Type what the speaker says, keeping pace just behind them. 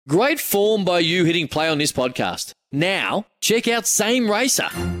Great form by you hitting play on this podcast. Now, check out Same Racer,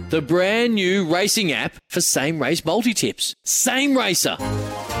 the brand new racing app for same race multi-tips. Same Racer.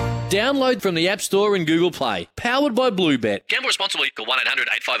 Download from the App Store and Google Play. Powered by Bluebet. Gamble responsibly. Call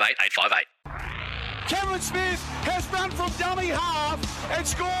 1-800-858-858. Cameron Smith has run from dummy half and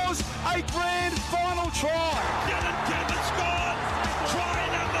scores a grand final try. Kevin scored try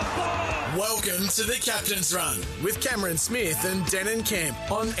number 4. Welcome to the Captain's Run with Cameron Smith and Denon Kemp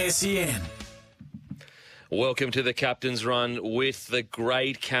on SEN. Welcome to the Captain's Run with the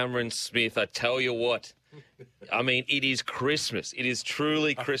great Cameron Smith. I tell you what, I mean, it is Christmas. It is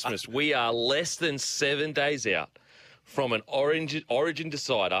truly Christmas. We are less than 7 days out from an Origin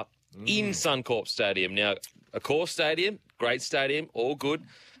decider in Suncorp Stadium. Now, a core stadium, great stadium, all good,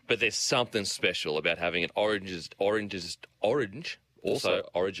 but there's something special about having an Origin decider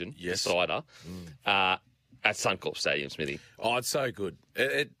at Suncorp Stadium, Smithy. Oh, it's so good.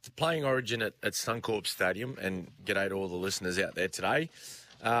 Playing Origin at Suncorp Stadium, and g'day to all the listeners out there today.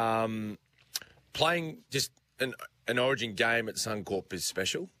 Playing just an Origin game at Suncorp is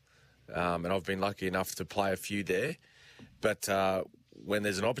special, and I've been lucky enough to play a few there. But when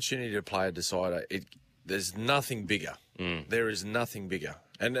there's an opportunity to play a decider, there's nothing bigger. There is nothing bigger.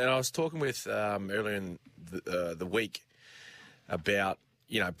 And I was talking with earlier in the week about,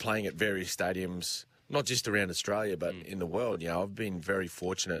 playing at various stadiums, not just around Australia, but in the world. I've been very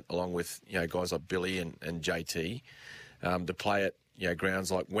fortunate, along with, guys like Billy and JT, to play at,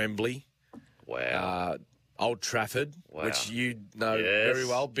 grounds like Wembley. Wow. Old Trafford, which you know very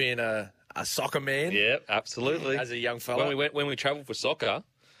well, being a soccer man. Yeah, absolutely. As a young fella. When we travelled for soccer,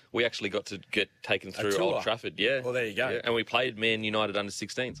 we actually got to get taken through Old Trafford. Yeah. Well, there you go. Yeah. And we played Man United under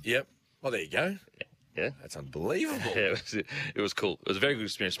 16s. Yep. Well, there you go. Yeah. That's unbelievable. Yeah, it was cool. It was a very good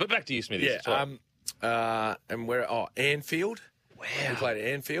experience. But back to you, Smithy. Yeah. And we're Anfield. Wow. We played at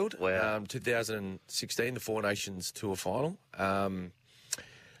Anfield. Wow. 2016, the Four Nations Tour final.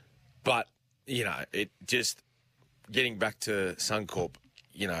 But, it just getting back to Suncorp,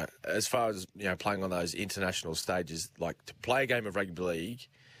 as far as, playing on those international stages, like to play a game of rugby league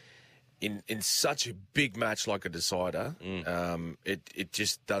in such a big match like a decider, it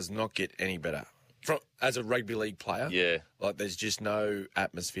just does not get any better. As a rugby league player, there's just no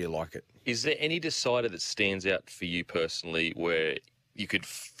atmosphere like it. Is there any decider that stands out for you personally where you could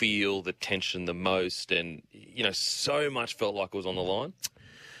feel the tension the most and, so much felt like it was on the line?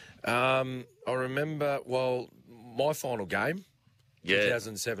 I remember, my final game,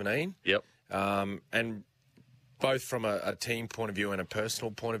 2017. Yep. And both from a team point of view and a personal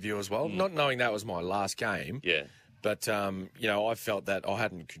point of view as well. Not knowing that was my last game. Yeah. But, I felt that I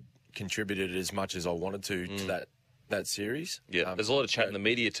hadn't contributed as much as I wanted to that series. Yeah. There's a lot of chat in the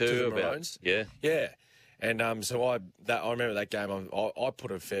media too about Maroons. Yeah. Yeah. And so I remember that game. I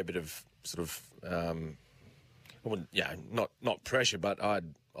put a fair bit of sort of, not pressure, but I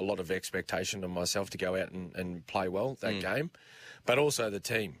had a lot of expectation of myself to go out and play well that game. But also the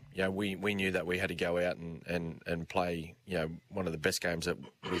team. We knew that we had to go out and play, one of the best games that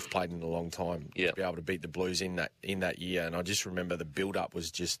we've played in a long time. Yeah. To be able to beat the Blues in that year. And I just remember the build-up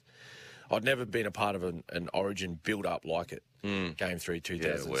was just... I'd never been a part of an Origin build-up like it. Game 3,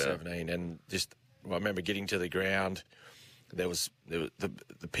 2017. And just... I remember getting to the ground. There was the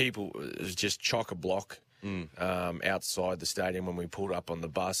people... It was just chock-a-block outside the stadium when we pulled up on the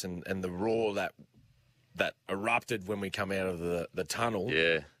bus. And the roar that erupted when we come out of the tunnel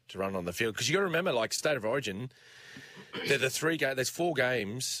to run on the field. Because you got to remember, like State of Origin, there's 4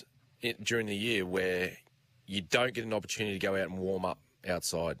 games during the year where you don't get an opportunity to go out and warm up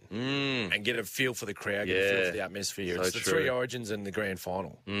outside and get a feel for the crowd, get a feel for the atmosphere. So it's the true. 3 Origins and the grand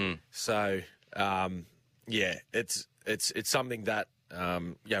final. So, it's something that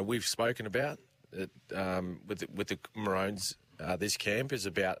we've spoken about with the Maroons. This camp is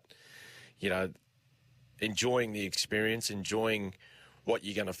about enjoying the experience, enjoying what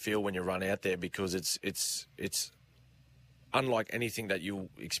you're going to feel when you run out there, because it's unlike anything that you'll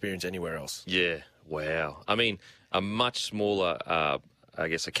experience anywhere else. Yeah, wow. I mean, a much smaller,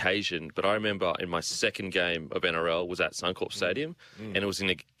 occasion, but I remember in my second game of NRL was at Suncorp Stadium, and it was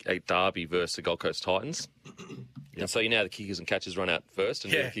in a derby versus the Gold Coast Titans. And so the kickers and catchers run out first,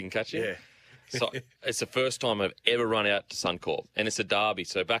 and then the kick and catch. Yeah. So it's the first time I've ever run out to Suncorp, and it's a derby.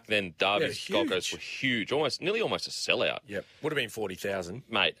 So back then, derbies, Gold Coast were huge, nearly almost a sellout. Yep, would have been 40,000,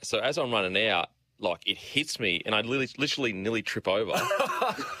 mate. So as I'm running out, like it hits me, and I literally nearly trip over.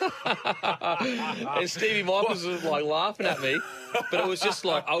 And Stevie Michaels was like laughing at me, but it was just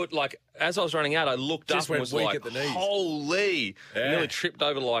like as I was running out, I looked just up and was like, "Holy!" Yeah. I nearly tripped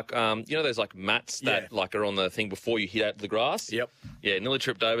over like those like mats that like are on the thing before you hit out to the grass. Yep. Yeah, nearly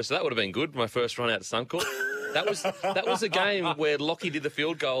tripped over. So that would have been good. My first run out to Suncorp. That was a game where Lockie did the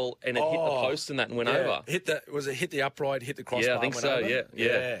field goal and it hit the post and that and went over. Hit the upright, hit the crossbar? Yeah, I think so. Over?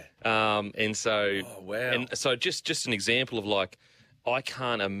 Yeah. And so, wow. And so just an example of like, I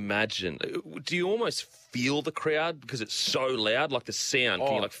can't imagine. Do you almost feel the crowd because it's so loud, like the sound?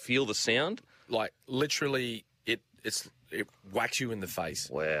 Can you like feel the sound? Like literally, it whacks you in the face.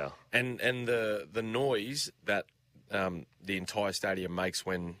 Wow. And the noise that the entire stadium makes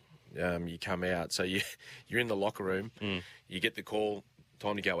when you come out. So you're in the locker room, you get the call,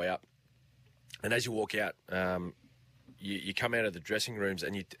 time to go out, and as you walk out, you come out of the dressing rooms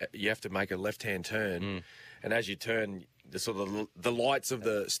and you have to make a left-hand turn, and as you turn, the lights of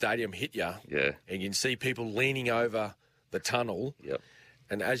the stadium hit you, and you can see people leaning over the tunnel,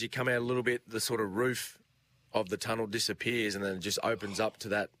 and as you come out a little bit, the sort of roof of the tunnel disappears, and then it just opens up to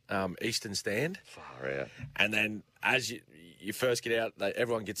that eastern stand. Far out. And then as you first get out,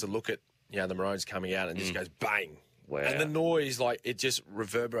 everyone gets a look at the Maroons coming out and just goes bang. Wow. And the noise, like, it just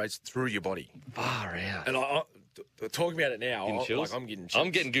reverberates through your body. Far out. And talking about it now, I'm getting chills.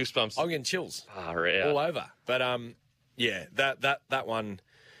 I'm getting goosebumps. I'm getting chills. Far out. All over. But that one,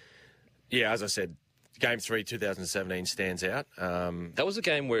 as I said, Game 3, 2017 stands out. That was a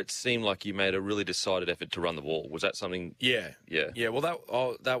game where it seemed like you made a really decided effort to run the ball. Was that something? Yeah. Yeah. Well,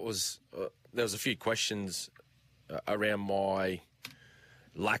 that was there was a few questions around my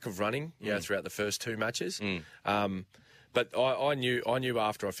lack of running, throughout the first two matches. But I knew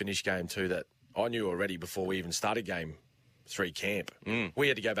after I finished Game 2 that I knew already before we even started Game 3 camp. We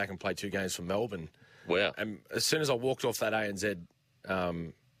had to go back and play 2 games for Melbourne. Wow. And as soon as I walked off that ANZ,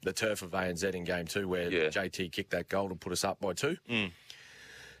 the turf of ANZ in Game 2 where JT kicked that goal to put us up by 2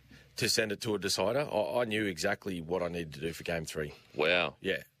 to send it to a decider, I knew exactly what I needed to do for Game 3. Wow.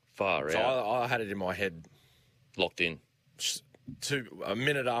 Yeah. Far out. So I had it in my head. Locked in. A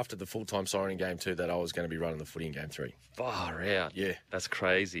minute after the full-time siren in Game 2 that I was going to be running the footy in Game 3. Far out. Yeah. That's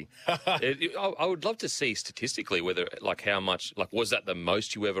crazy. I would love to see statistically whether, like, how much, like, was that the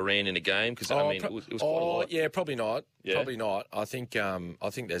most you ever ran in a game? Because, I mean, it was quite a lot. Yeah, probably not. Yeah. Probably not. I think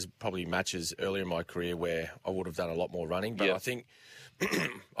there's probably matches earlier in my career where I would have done a lot more running. But I think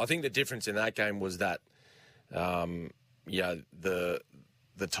the difference in that game was that,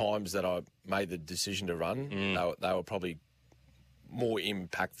 the times that I made the decision to run, they were probably more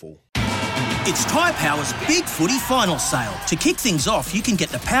impactful. It's Tyre Power's Big Footy Final Sale. To kick things off, you can get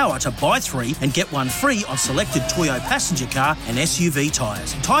the power to buy 3 and get 1 free on selected Toyo passenger car and SUV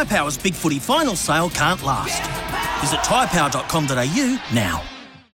tyres. Tyre Power's Big Footy Final Sale can't last. Visit tyrepower.com.au now.